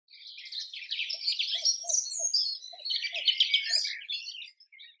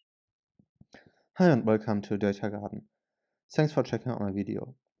Hi and welcome to Data Garden. Thanks for checking out my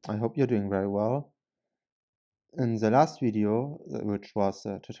video. I hope you're doing very well. In the last video, which was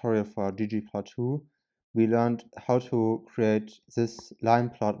a tutorial for GGPlot 2, we learned how to create this line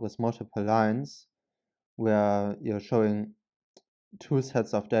plot with multiple lines, where you're showing two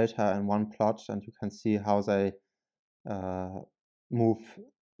sets of data in one plot, and you can see how they move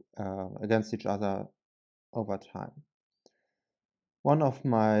against each other over time. One of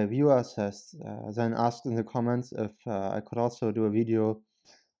my viewers has then asked in the comments if I could also do a video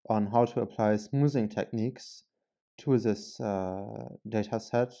on how to apply smoothing techniques to this data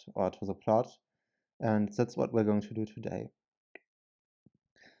set or to the plot, and that's what we're going to do today.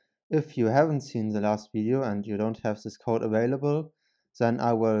 If you haven't seen the last video and you don't have this code available, then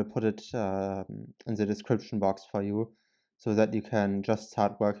I will put it in the description box for you so that you can just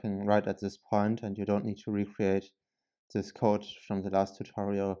start working right at this point and you don't need to recreate this code from the last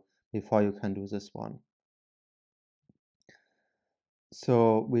tutorial before you can do this one.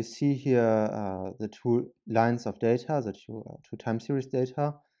 So we see here the two lines of data, the two time series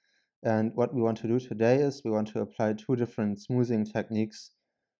data. And what we want to do today is we want to apply two different smoothing techniques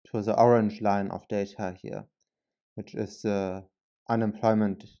to the orange line of data here, which is the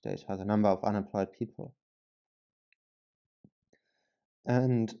unemployment data, the number of unemployed people.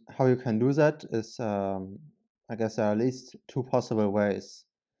 And how you can do that is, I guess there are at least two possible ways.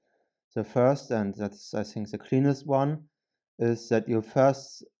 The first, and that's I think the cleanest one, is that you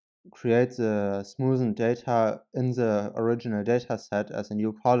first create the smoothened data in the original data set as a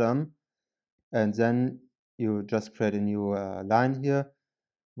new column, and then you just create a new line here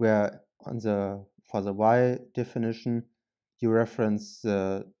where for the y definition you reference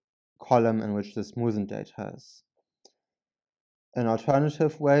the column in which the smoothened data is. An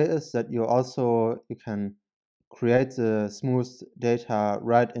alternative way is that you can create the smoothed data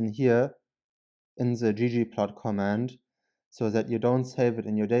right in here in the ggplot command, so that you don't save it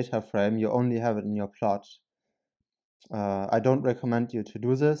in your data frame, you only have it in your plot. I don't recommend you to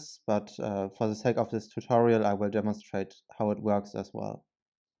do this, but for the sake of this tutorial, I will demonstrate how it works as well.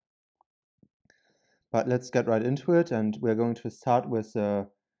 But let's get right into it, and we're going to start with the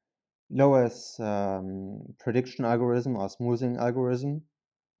lowess prediction algorithm or smoothing algorithm.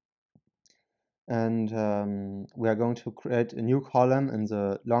 And we are going to create a new column in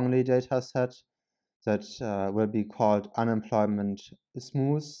the Longley data set that will be called unemployment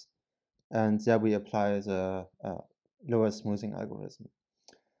smooth, and there we apply the lowess smoothing algorithm.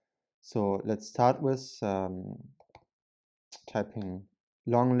 So let's start with typing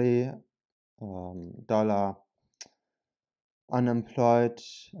Longley dollar unemployed,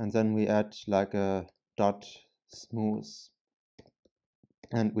 and then we add like a dot smooth,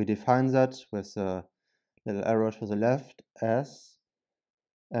 and we define that with a little arrow to the left as.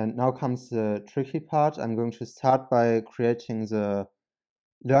 And now comes the tricky part. I'm going to start by creating the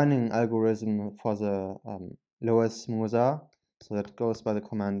learning algorithm for the lowess smoother. So that goes by the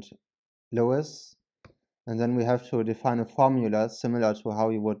command lowess. And then we have to define a formula similar to how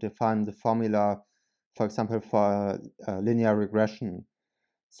you would define the formula, for example, for linear regression.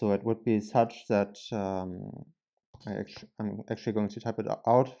 So it would be such that I'm actually going to type it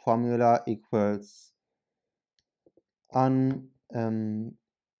out. Formula equals unemployed,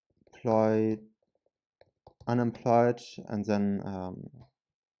 and then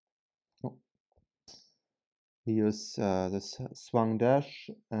we use this swung dash,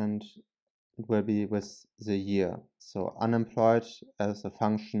 and it will be with the year. So unemployed as a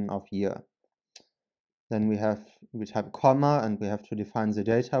function of year. Then we type comma, and we have to define the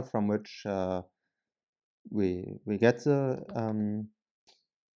data from which we get the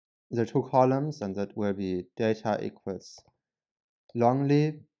two columns, and that will be data equals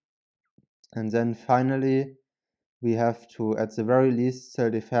Longley. And then finally we have to, at the very least, still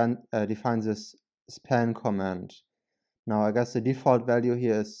define this span command. Now I guess the default value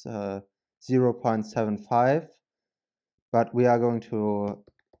here is 0.75, but we are going to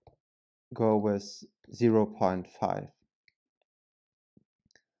go with 0.5.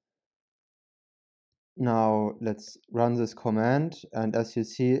 Now let's run this command, and as you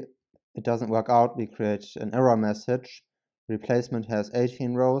see, it doesn't work out. We create an error message. Replacement has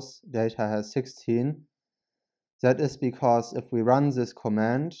 18 rows, data has 16. That is because if we run this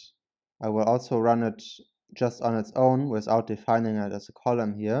command, I will also run it just on its own without defining it as a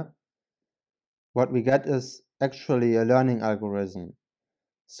column here. What we get is actually a learning algorithm.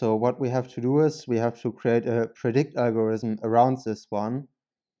 So what we have to do is we have to create a predict algorithm around this one,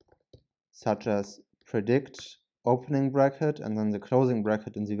 such as predict opening bracket and then the closing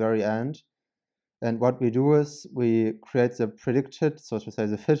bracket in the very end. And what we do is we create the predicted, so to say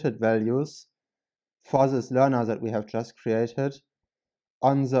the fitted values for this learner that we have just created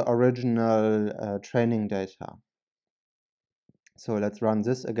on the original training data. So let's run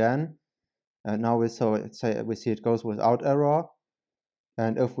this again. And now we see it goes without error.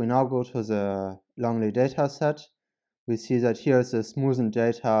 And if we now go to the Lonely data set, we see that here is the smoothened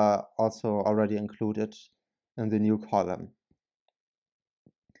data also already included in the new column.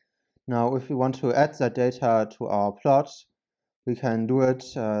 Now, if we want to add that data to our plot, we can do it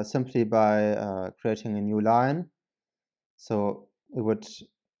simply by creating a new line. So we would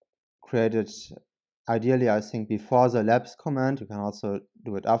create it ideally, I think, before the labs command. You can also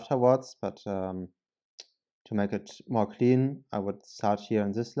do it afterwards, but to make it more clean, I would start here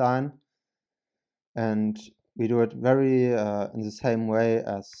in this line. And we do it very in the same way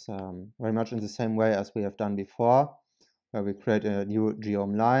as very much in the same way as we have done before, where we create a new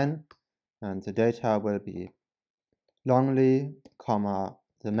geom line, and the data will be longly, comma,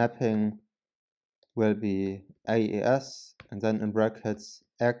 the mapping will be AES, and then in brackets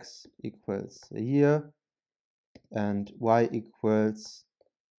x equals a year, and y equals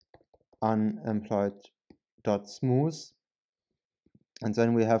unemployed dot smooth, and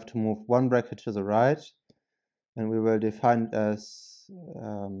then we have to move one bracket to the right, and we will define it as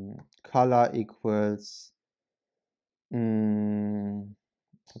color equals,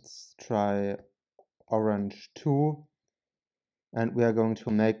 let's try orange 2, and we are going to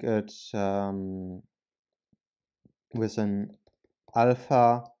make it with an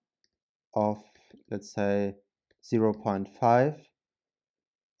alpha of, let's say, 0.5,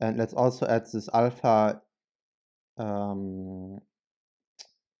 and let's also add this alpha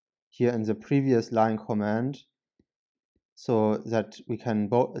here in the previous line command, so that we can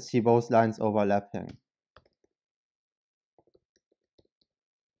see both lines overlapping.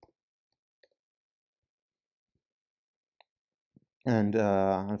 And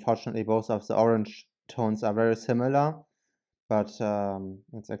unfortunately, both of the orange tones are very similar, but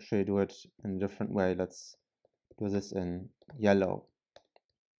let's actually do it in a different way. Let's do this in yellow.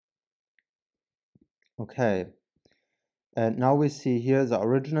 Okay, and now we see here the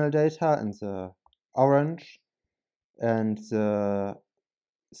original data in the orange and the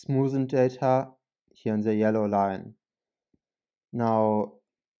smoothened data here in the yellow line. Now,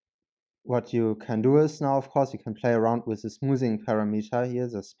 what you can do is now, of course, you can play around with the smoothing parameter here,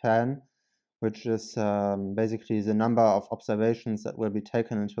 the span, which is basically the number of observations that will be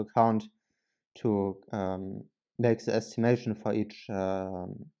taken into account to make the estimation for each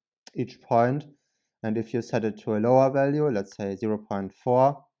point. And if you set it to a lower value, let's say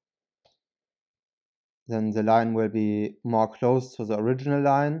 0.4, then the line will be more close to the original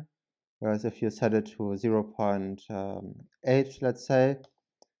line. Whereas if you set it to 0.8, let's say,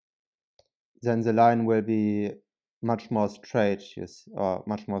 then the line will be much more straight, or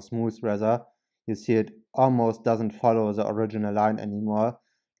much more smooth rather. You see it almost doesn't follow the original line anymore,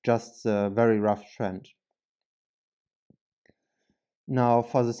 just a very rough trend. Now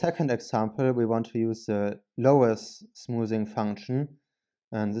for the second example, we want to use the lowess smoothing function,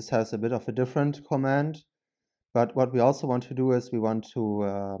 and this has a bit of a different command. But what we also want to do is we want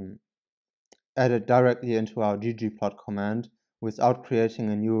to add it directly into our ggplot command without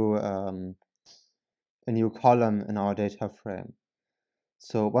creating a new column in our data frame.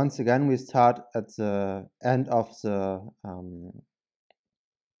 So once again, we start at the end of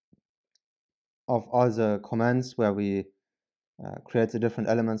all the commands where we create the different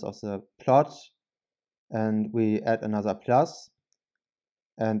elements of the plot, and we add another plus.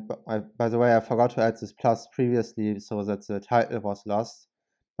 And by the way, I forgot to add this plus previously so that the title was lost,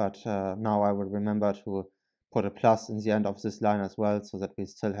 but now I will remember to put a plus in the end of this line as well, so that we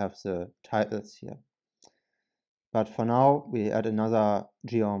still have the titles here. But for now, we add another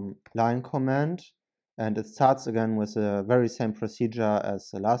geom line command, and it starts again with the very same procedure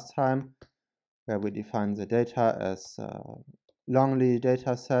as the last time, where we define the data as Lonely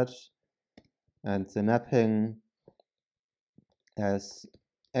dataset and the mapping as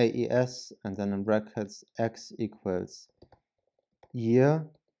AES, and then in brackets x equals year,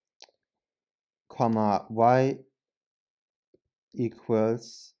 comma y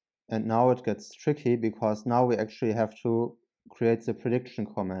equals, and now it gets tricky because now we actually have to create the prediction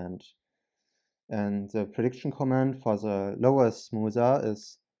command. And the prediction command for the lowess smoother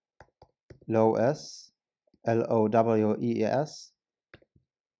is loess, LOWEES,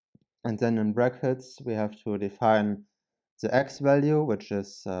 and then in brackets we have to define the x value, which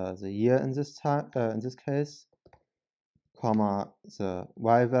is the year in this case, comma the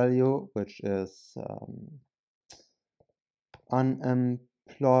y value, which is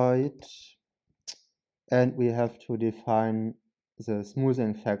unemployed, and we have to define the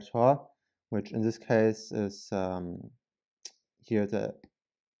smoothing factor, which in this case is here the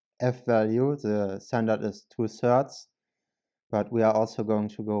f value. The standard is 2/3, but we are also going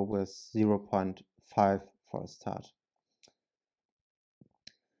to go with 0.5 for a start.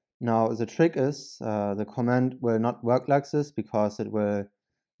 Now the trick is the command will not work like this because it will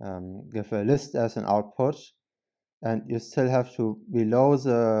give a list as an output, and you still have to below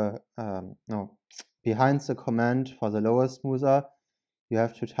the behind the command for the lower smoother you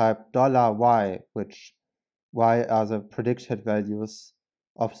have to type $y, which y are the predicted values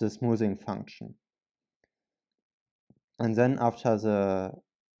of the smoothing function. And then after the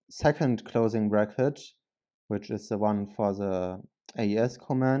second closing bracket, which is the one for the AES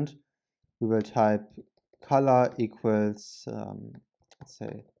command, we will type color equals let's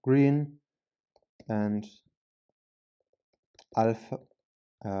say green, and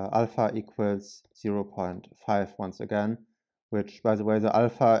alpha equals 0.5 once again, which, by the way, the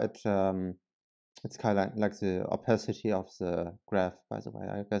alpha, it's kind of like the opacity of the graph, by the way.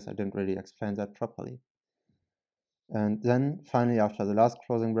 I guess I didn't really explain that properly. And then finally, after the last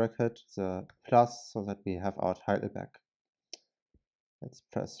closing bracket, the plus, so that we have our title back. Let's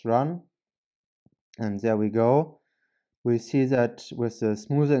press run, and there we go. We see that with the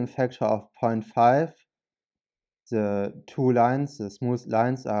smoothing factor of 0.5, the two lines, the smooth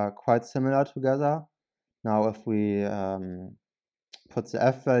lines, are quite similar together. Now if we put the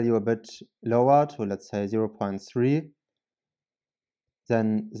f value a bit lower to, let's say, 0.3,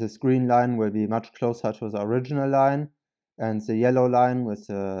 then this green line will be much closer to the original line, and the yellow line with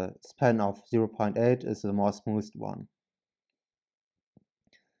a span of 0.8 is the more smoothed one.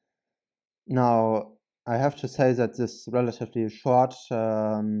 Now, I have to say that this relatively short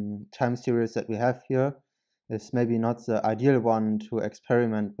time series that we have here is maybe not the ideal one to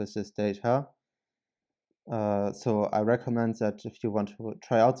experiment with this data. So I recommend that if you want to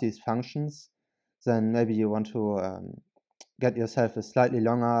try out these functions, then maybe you want to get yourself a slightly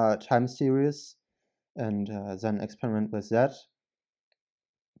longer time series and then experiment with that.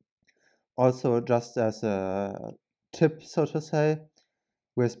 Also, just as a tip, so to say,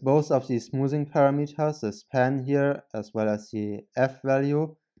 with both of these smoothing parameters, the span here as well as the f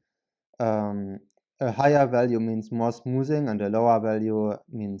value, a higher value means more smoothing and a lower value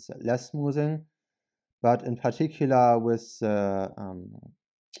means less smoothing. But in particular with the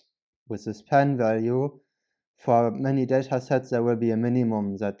span value, for many data sets there will be a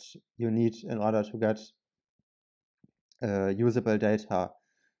minimum that you need in order to get usable data.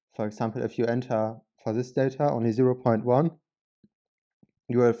 For example, if you enter for this data only 0.1,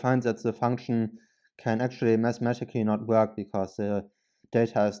 you will find that the function can actually mathematically not work because the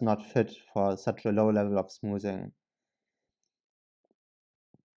data is not fit for such a low level of smoothing.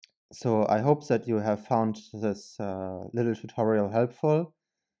 So I hope that you have found this little tutorial helpful.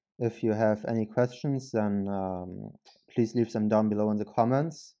 If you have any questions, then please leave them down below in the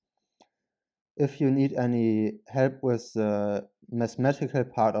comments. If you need any help with the mathematical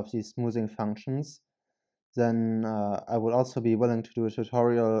part of these smoothing functions, then I will also be willing to do a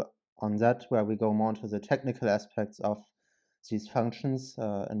tutorial on that, where we go more into the technical aspects of these functions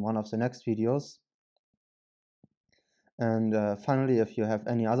in one of the next videos. And finally, if you have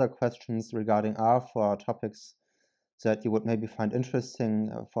any other questions regarding R for topics that you would maybe find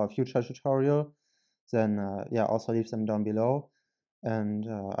interesting for a future tutorial, then yeah, also leave them down below, and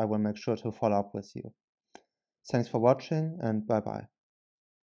I will make sure to follow up with you. Thanks for watching, and bye-bye.